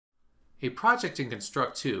A project in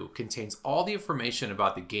Construct 2 contains all the information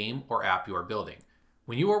about the game or app you are building.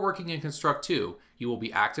 When you are working in Construct 2, you will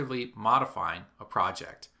be actively modifying a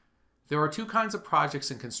project. There are two kinds of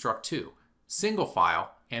projects in Construct 2, single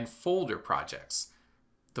file and folder projects.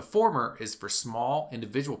 The former is for small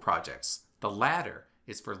individual projects. The latter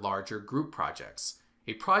is for larger group projects.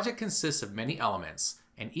 A project consists of many elements,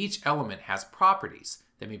 and each element has properties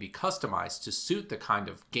that may be customized to suit the kind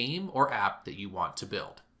of game or app that you want to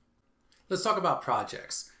build. Let's talk about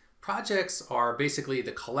projects. Projects are basically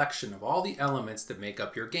the collection of all the elements that make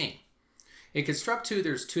up your game. In Construct 2,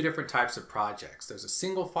 there's two different types of projects. There's a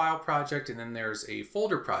single file project and then there's a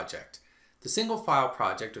folder project. The single file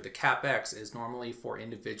project, or the CapX, is normally for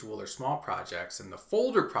individual or small projects, and the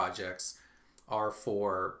folder projects are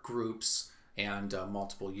for groups and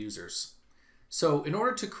multiple users. So in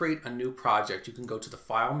order to create a new project, you can go to the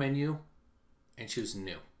File menu and choose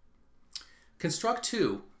New. Construct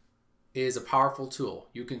 2 is a powerful tool.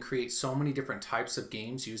 You can create so many different types of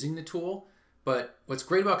games using the tool, but what's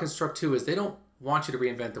great about Construct 2 is they don't want you to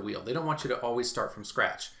reinvent the wheel. They don't want you to always start from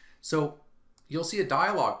scratch. So you'll see a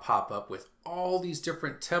dialog pop up with all these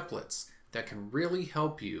different templates that can really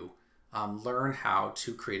help you learn how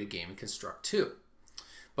to create a game in Construct 2.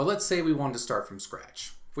 But let's say we wanted to start from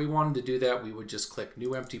scratch. If we wanted to do that, we would just click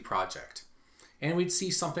New Empty Project. And we'd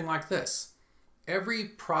see something like this. Every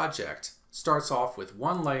project starts off with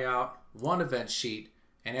one layout, one event sheet,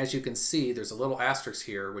 and as you can see, there's a little asterisk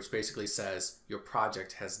here which basically says your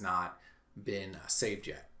project has not been saved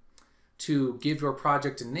yet. To give your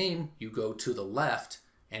project a name, you go to the left,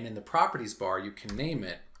 and in the properties bar you can name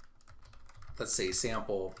it, let's say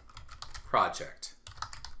Sample Project.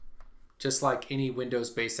 Just like any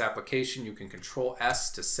Windows-based application, you can Control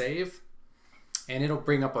S to save, and it'll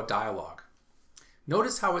bring up a dialog.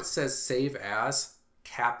 Notice how it says Save As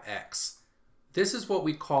CapX. This is what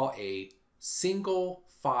we call a single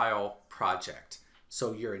file project.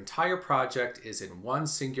 So your entire project is in one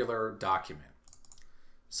singular document.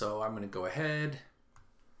 So I'm going to go ahead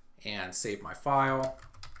and save my file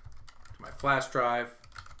to my flash drive.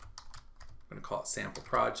 I'm going to call it Sample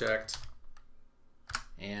Project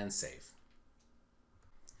and save.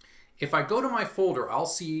 If I go to my folder, I'll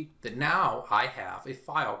see that now I have a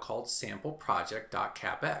file called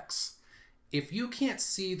sampleproject.capx. If you can't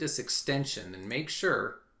see this extension, then make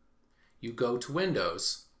sure you go to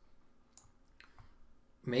Windows.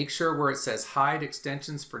 Make sure where it says Hide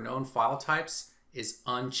Extensions for Known File Types is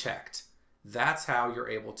unchecked. That's how you're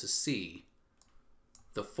able to see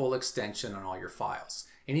the full extension on all your files.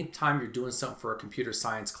 Anytime you're doing something for a computer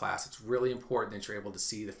science class, it's really important that you're able to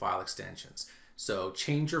see the file extensions. So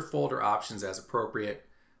change your folder options as appropriate,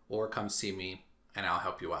 or come see me and I'll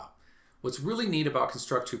help you out. What's really neat about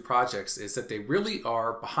Construct 2 projects is that they really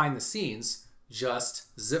are, behind the scenes,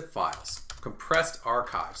 just zip files, compressed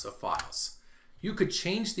archives of files. You could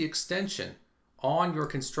change the extension on your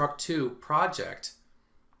Construct 2 project,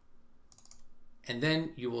 and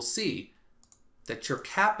then you will see that your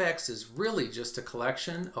CapX is really just a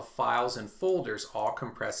collection of files and folders all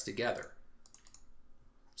compressed together.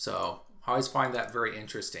 So I always find that very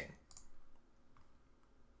interesting.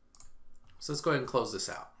 So let's go ahead and close this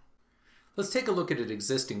out. Let's take a look at an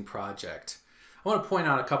existing project. I want to point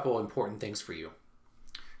out a couple important things for you.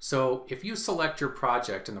 So if you select your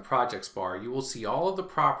project in the projects bar, you will see all of the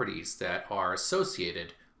properties that are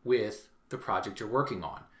associated with the project you're working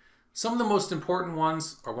on. Some of the most important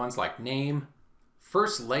ones are ones like name.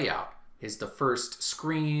 First layout is the first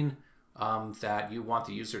screen that you want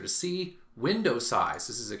the user to see. Window size,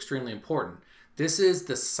 this is extremely important. This is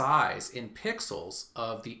the size in pixels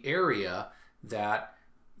of the area that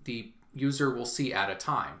the user will see at a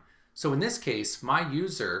time. So in this case, my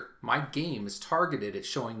game is targeted at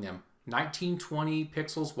showing them 1920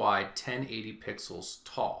 pixels wide, 1080 pixels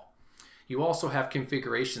tall. You also have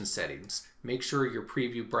configuration settings. Make sure your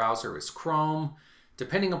preview browser is Chrome.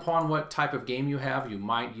 Depending upon what type of game you have, you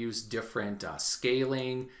might use different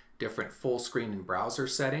scaling, different full screen and browser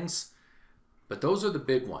settings. But those are the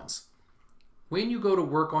big ones. When you go to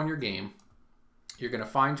work on your game, you're going to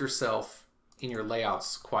find yourself in your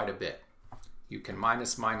layouts quite a bit. You can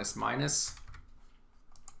minus, minus, minus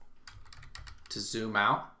to zoom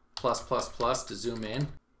out, plus, plus, plus to zoom in.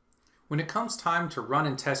 When it comes time to run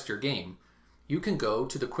and test your game, you can go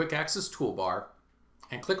to the Quick Access toolbar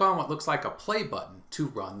and click on what looks like a play button to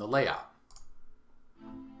run the layout.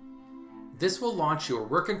 This will launch your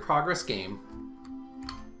work in progress game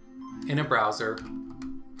in a browser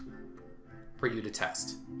for you to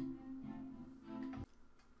test.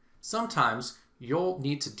 Sometimes you'll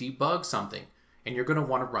need to debug something and you're going to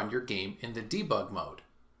want to run your game in the debug mode.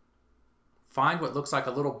 find what looks like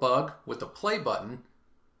a little bug with the play button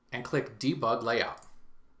and click Debug Layout.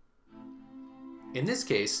 In this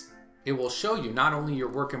case, it will show you not only your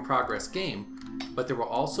work in progress game, but there will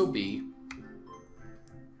also be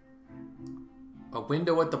a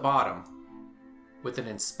window at the bottom with an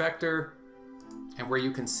inspector and where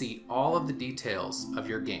you can see all of the details of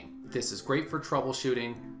your game. This is great for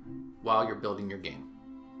troubleshooting while you're building your game.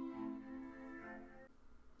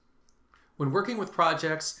 When working with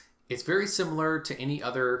projects, it's very similar to any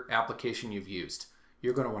other application you've used.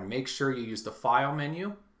 You're going to want to make sure you use the File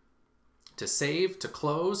menu to save, to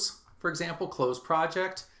close, for example, close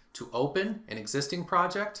project, to open an existing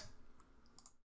project.